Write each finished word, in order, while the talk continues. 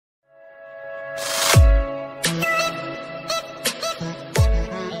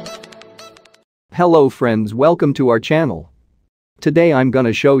Hello friends, welcome to our channel. Today I'm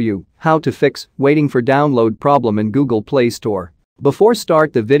gonna show you how to fix waiting for download problem in Google Play Store. Before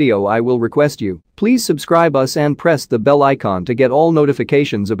start the video, I will request you, please subscribe us and press the bell icon to get all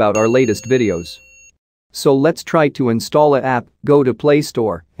notifications about our latest videos. So let's try to install an app. Go to Play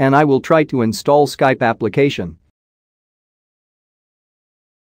Store and I will try to install Skype application.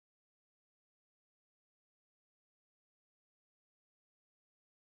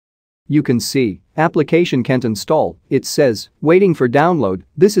 You can see, application can't install, it says, waiting for download.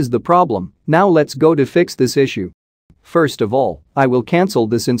 This is the problem. Now let's go to fix this issue. First of all, I will cancel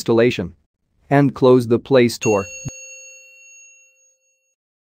this installation and close the Play Store.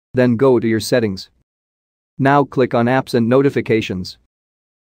 Then go to your settings. Now click on Apps and Notifications.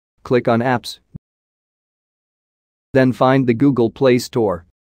 Click on Apps. Then find the Google Play Store.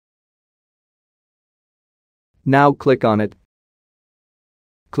 Now click on it.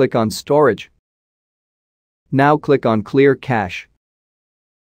 Click on Storage. Now click on Clear Cache.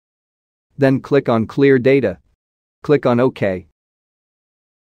 Then click on Clear Data. Click on OK.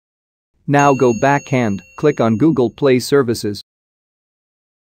 Now go back and click on Google Play Services.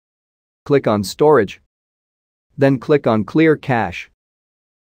 Click on Storage. Then click on Clear Cache.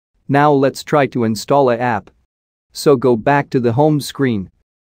 Now let's try to install an app. So go back to the home screen.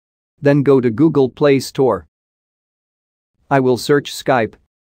 Then go to Google Play Store. I will search Skype.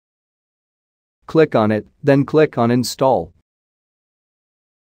 Click on it, then click on Install.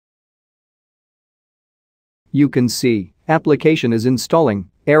 You can see, application is installing,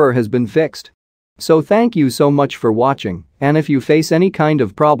 error has been fixed. So thank you so much for watching, and if you face any kind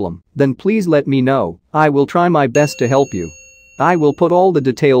of problem, then please let me know. I will try my best to help you. I will put all the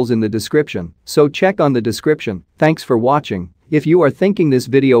details in the description, so check on the description. Thanks for watching. If you are thinking this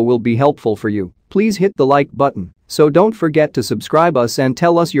video will be helpful for you, please hit the like button. So don't forget to subscribe us and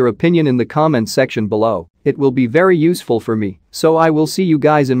tell us your opinion in the comment section below. It will be very useful for me. So I will see you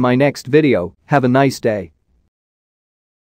guys in my next video. Have a nice day.